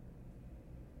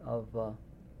of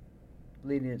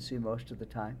leniency most of the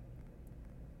time.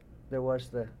 There was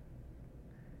the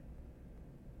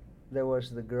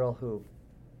girl who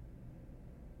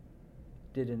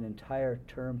did an entire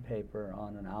term paper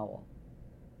on an owl.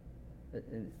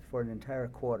 For an entire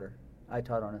quarter, I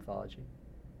taught ornithology.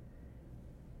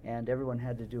 And everyone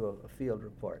had to do a field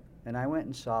report. And I went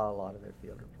and saw a lot of their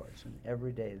field reports. And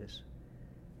every day this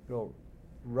girl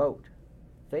wrote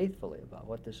faithfully about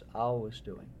what this owl was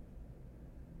doing.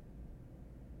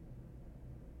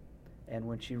 And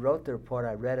when she wrote the report,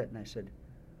 I read it and I said,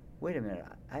 wait a minute,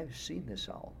 I've seen this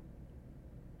owl.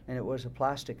 And it was a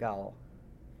plastic owl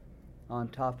on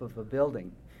top of a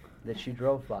building that she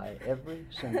drove by every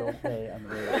single day on the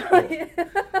way to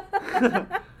school.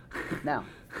 Now,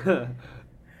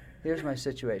 here's my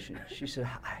situation. She said,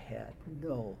 I had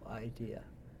no idea.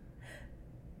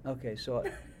 Okay, so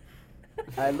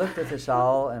I looked at this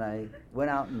owl and I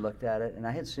went out and looked at it, and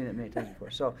I had seen it many times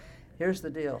before. So here's the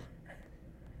deal.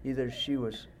 Either she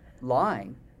was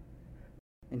lying,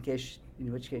 in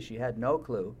which case she had no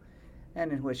clue,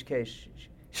 and in which case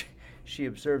she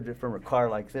observed it from a car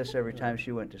like this every time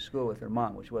she went to school with her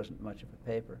mom, which wasn't much of a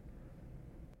paper.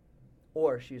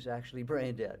 Or she's actually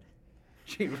brain dead.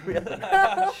 She really,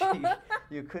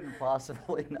 you couldn't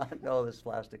possibly not know this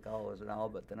plastic owl was an owl,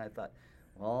 but then I thought,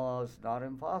 well, it's not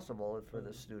impossible for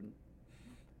this student.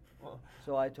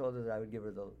 So I told her that I would give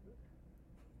her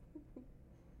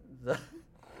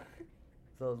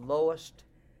the lowest,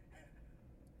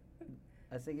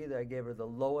 I think either I gave her the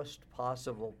lowest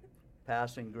possible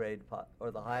passing grade or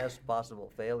the highest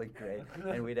possible failing grade,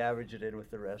 and we'd average it in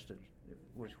with the rest,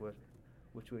 which would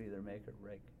either make or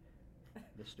break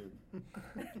the student.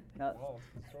 Now,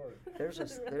 there's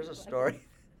a story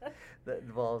that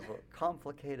involves a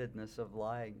complicatedness of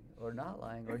lying or not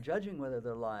lying, or judging whether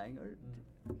they're lying, or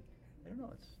I don't know.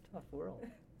 It's a tough world.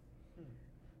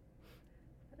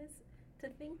 That is, to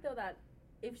think though that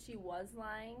if she was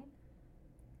lying,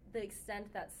 the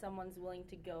extent that someone's willing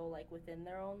to go like within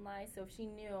their own lie. So if she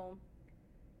knew,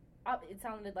 it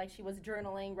sounded like she was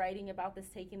journaling, writing about this,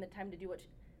 taking the time to do what.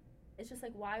 It's just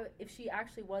like, why, if she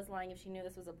actually was lying, if she knew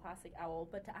this was a plastic owl,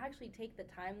 but to actually take the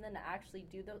time then to actually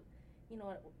do the,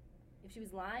 if she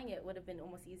was lying, it would have been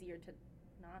almost easier to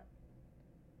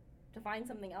find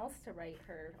something else to write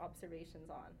her observations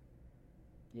on.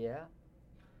 Yeah,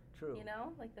 true.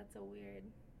 Like that's a weird.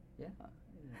 Yeah.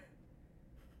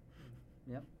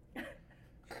 Yep.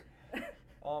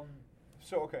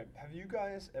 So okay, have you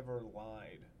guys ever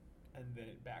lied and then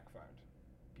it backfired?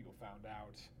 People found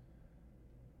out.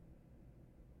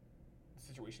 The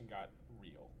situation got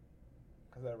real.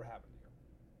 Has that ever happened to you?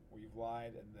 Where you've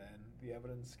lied and then the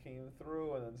evidence came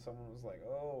through and then someone was like,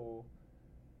 oh,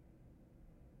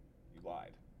 you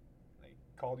lied. And they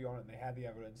called you on it and they had the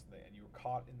evidence and you were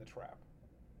caught in the trap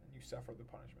and you suffered the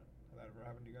punishment. Has that ever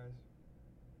happened to you guys?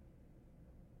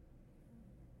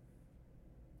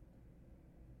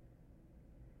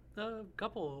 A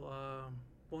couple.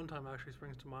 One time actually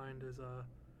springs to mind is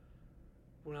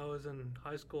when I was in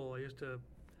high school, I used to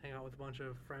hang out with a bunch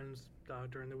of friends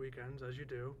during the weekends, as you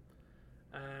do.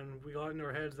 And we got into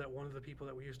our heads that one of the people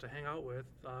that we used to hang out with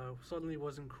suddenly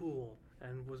wasn't cool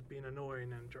and was being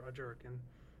annoying and a jerk. And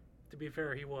to be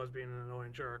fair, he was being an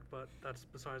annoying jerk, but that's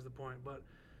besides the point. But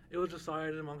it was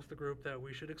decided amongst the group that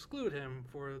we should exclude him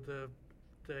for the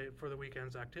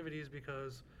weekend's activities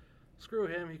because screw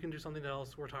him, he can do something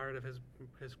else. We're tired of his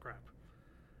crap.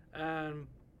 And,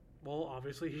 well,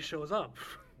 obviously he shows up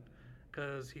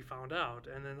because he found out.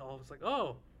 And then all of us like,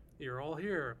 oh, You're all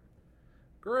here.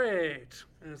 Great.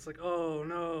 And it's like, oh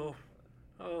no.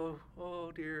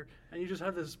 Oh dear. And you just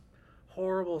have this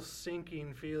horrible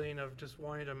sinking feeling of just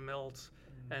wanting to melt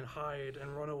and hide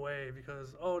and run away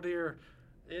because, oh dear,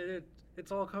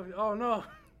 it's all coming. Oh no.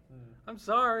 I'm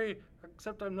sorry,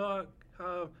 except I'm not.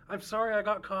 I'm sorry I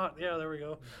got caught. Yeah, there we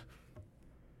go.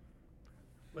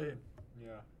 But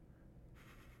Yeah.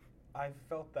 I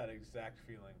felt that exact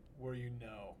feeling where you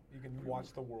can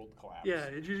watch the world collapse. yeah,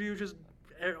 you just,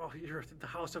 the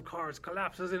house of cards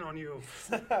collapses in on you.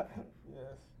 Yes.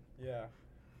 Yeah.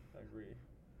 I agree.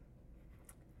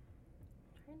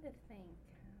 Trying to think.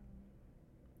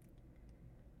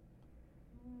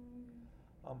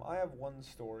 I have one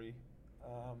story.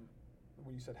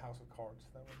 When you said House of Cards,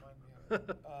 that reminded me of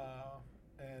it.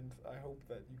 And I hope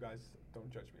that you guys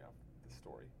don't judge me off this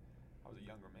story. I was a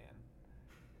younger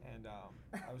man, and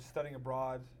I was studying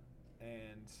abroad,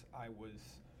 and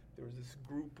there was this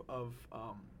group of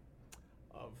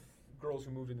girls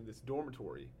who moved into this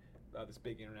dormitory, this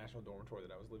big international dormitory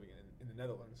that I was living in the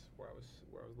Netherlands, where I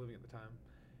was living at the time,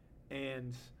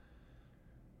 and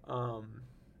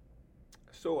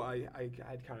so I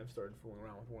had kind of started fooling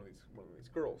around with one of these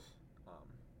girls,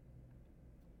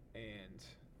 and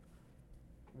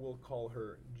we'll call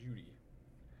her Judy.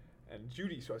 And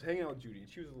Judy, so I was hanging out with Judy, and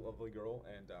she was a lovely girl,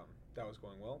 and that was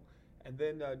going well. And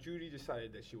then Judy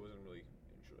decided that she wasn't really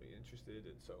interested,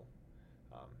 and so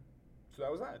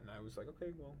that was that. And I was like,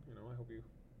 okay, well, I hope you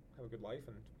have a good life,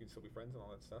 and we can still be friends and all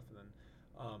that stuff. And then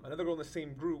another girl in the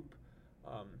same group,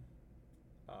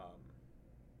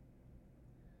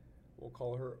 we'll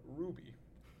call her Ruby,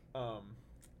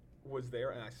 was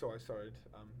there, and so I started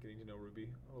getting to know Ruby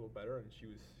a little better, and she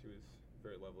was a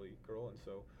very lovely girl, and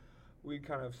so we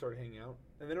kind of started hanging out.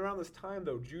 And then around this time,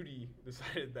 though, Judy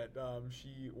decided that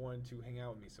she wanted to hang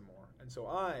out with me some more, and so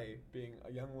I, being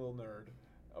a young little nerd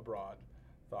abroad,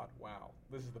 thought, wow,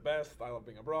 this is the best. I love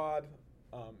being abroad,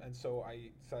 and so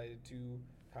I decided to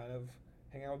kind of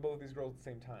hang out with both of these girls at the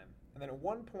same time. And then at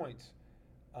one point,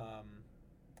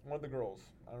 one of the girls,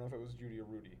 I don't know if it was Judy or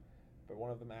Rudy, but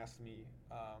one of them asked me,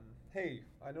 hey,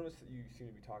 I noticed that you seem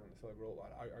to be talking to this other girl a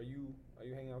lot. Are you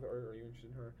hanging out with her? Are you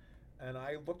interested in her? And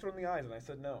I looked her in the eyes and I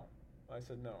said no. I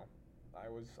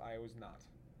was not.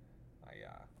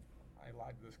 I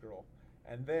lied to this girl.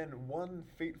 And then one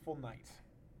fateful night,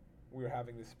 we were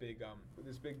having this big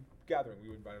gathering. We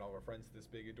invited all of our friends to this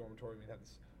big dormitory. We'd have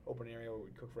this open area where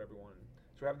we'd cook for everyone.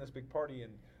 So we're having this big party,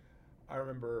 and I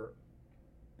remember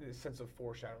this sense of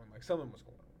foreshadowing, like something was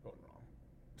going wrong.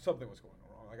 Something was going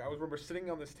wrong. Like I remember sitting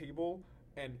on this table,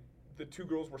 and the two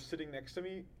girls were sitting next to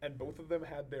me, and both of them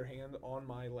had their hand on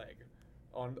my leg,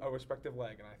 on a respective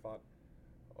leg, and I thought,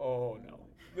 oh no.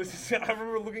 I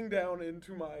remember looking down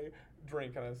into my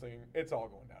drink, and I was thinking, it's all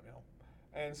going downhill.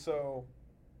 And so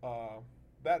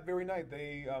that very night,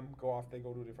 they go off, they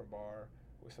go to a different bar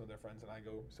with some of their friends, and I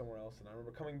go somewhere else. And I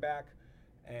remember coming back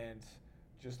and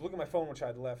just looking at my phone, which I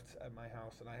had left at my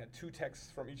house, and I had 2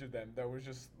 texts from each of them that was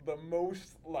just the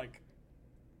most,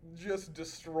 just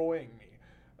destroying me.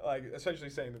 Essentially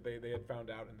saying that they had found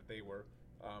out and that they were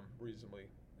reasonably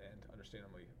and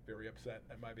understandably very upset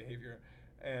at my behavior.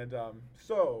 And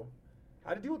so I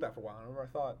had to deal with that for a while. I remember I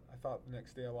thought the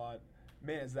next day a lot,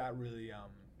 man, is that really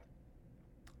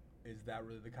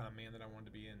the kind of man that I wanted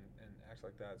to be and act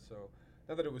like that? So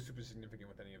not that it was super significant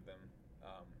with any of them.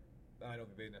 I don't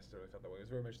think they necessarily felt that way. It was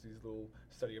very much these little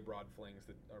study abroad flings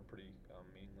that are pretty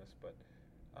meaningless. But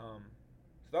so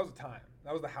that was a time.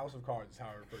 That was the House of Cards, is how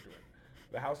I refer to it.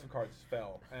 The House of Cards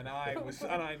fell, and I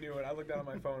knew it. I looked down at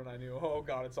my phone and I knew, oh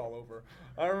God, it's all over.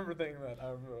 I remember thinking that.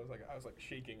 I was like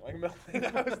shaking, like melting.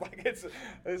 I was like, this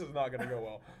is not going to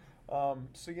go well.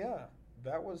 So yeah,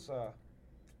 that was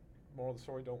moral of the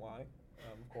story. Don't lie,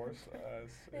 of course.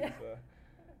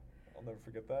 I'll never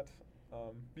forget that.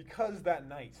 Because that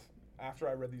night, after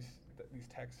I read these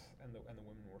texts and the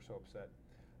women were so upset,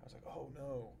 I was like, oh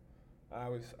no. I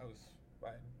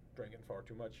had drank far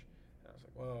too much. And I was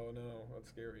like, whoa, no, that's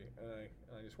scary. And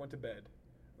I just went to bed.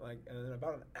 And then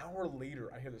about an hour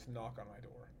later, I hear this knock on my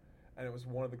door. And it was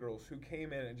one of the girls who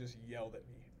came in and just yelled at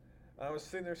me. And I was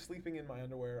sitting there sleeping in my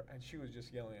underwear, and she was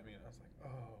just yelling at me. And I was like,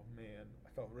 oh, man. I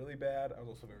felt really bad. I was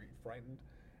also very frightened.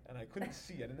 And I couldn't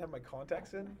see. I didn't have my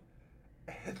contacts in.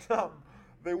 And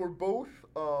they were both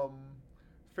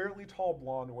fairly tall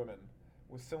blonde women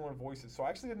with similar voices. So I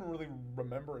actually didn't really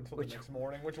remember until the next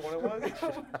morning which one it was.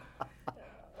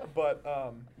 But,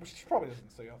 which probably doesn't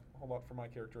say a whole lot for my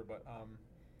character, but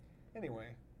anyway,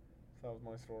 so that was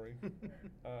my story.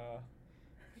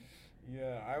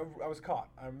 Yeah, I was caught.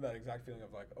 I remember that exact feeling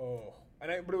of like, oh. But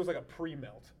it was like a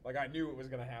pre-melt. Like, I knew it was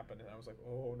going to happen, and I was like,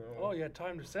 oh, no. Oh, you had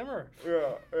time to simmer.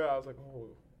 Yeah, I was like, oh,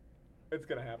 it's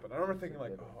going to happen. I remember thinking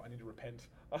like, oh, I need to repent.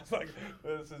 I was like,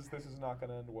 this is not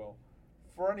going to end well.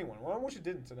 For anyone. Well, I wish it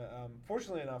didn't. And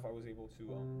fortunately enough, I was able to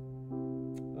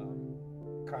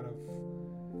kind of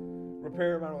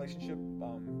repair my relationship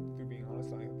through being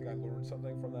honest. I think I learned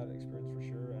something from that experience for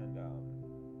sure. And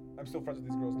I'm still friends with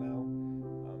these girls now,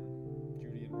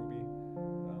 Judy and Ruby.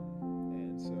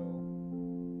 And so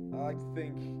I like to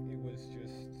think it was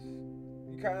just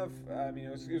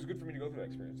it was good for me to go through that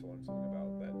experience to learn something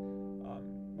about that.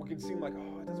 What can seem like,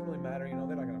 oh, it doesn't really matter,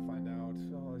 they're not going to find out.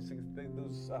 All these things,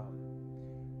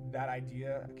 that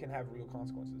idea can have real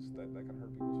consequences that can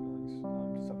hurt people's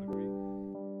feelings to some degree.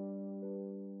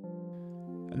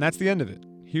 And that's the end of it.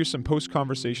 Here's some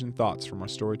post-conversation thoughts from our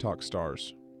Story Talk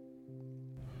stars.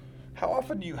 How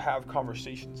often do you have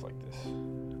conversations like this?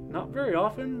 Not very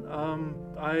often.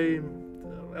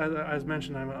 As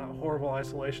mentioned, I'm a horrible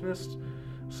isolationist,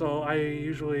 so I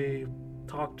usually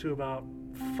talk to about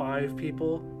 5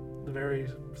 people, the very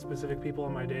specific people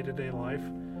in my day-to-day life,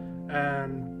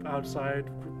 and outside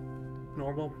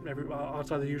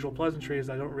the usual pleasantries,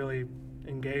 I don't really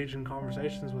engage in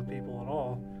conversations with people at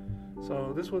all.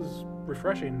 So this was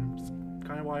refreshing. It's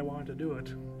kind of why I wanted to do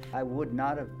it. I would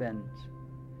not have been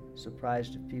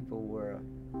surprised if people were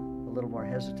a little more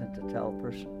hesitant to tell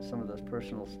some of those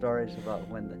personal stories about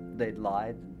when they'd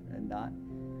lied and not.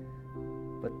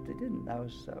 But they didn't. That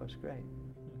was great.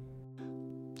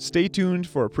 Stay tuned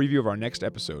for a preview of our next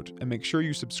episode, and make sure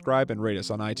you subscribe and rate us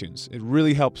on iTunes. It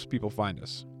really helps people find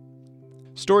us.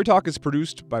 Story Talk is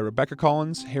produced by Rebecca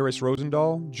Collins, Harris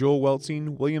Rosendahl, Joel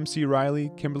Weltzing, William C. Riley,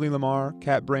 Kimberly Lamar,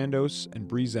 Kat Brandos, and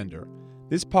Bree Zender.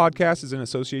 This podcast is in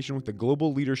association with the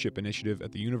Global Leadership Initiative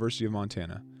at the University of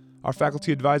Montana. Our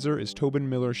faculty advisor is Tobin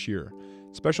Miller-Shear.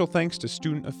 Special thanks to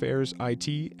Student Affairs IT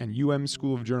and UM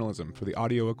School of Journalism for the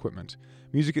audio equipment.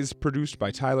 Music is produced by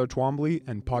Tyler Twombly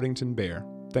and Poddington Bear.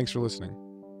 Thanks for listening.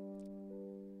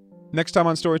 Next time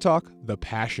on Story Talk, the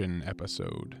Passion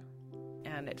episode.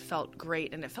 And it felt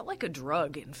great, and it felt like a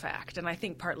drug, in fact. And I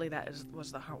think partly that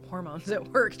was the hormones at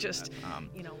work, just,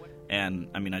 And,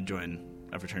 I joined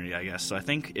a fraternity, I guess. So I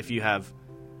think if you have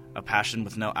a passion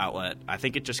with no outlet, I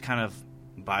think it just kind of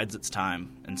bides its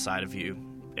time inside of you,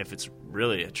 if it's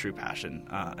really a true passion,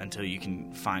 until you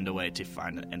can find a way to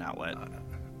find an outlet.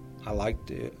 I like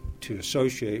to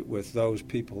associate with those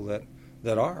people that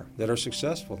are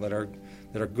successful, that are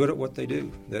good at what they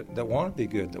do, that want to be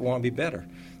good, that want to be better,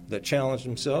 that challenge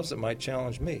themselves, that might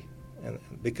challenge me, and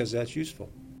because that's useful.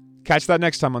 Catch that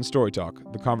next time on Story Talk,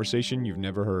 the conversation you've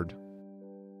never heard.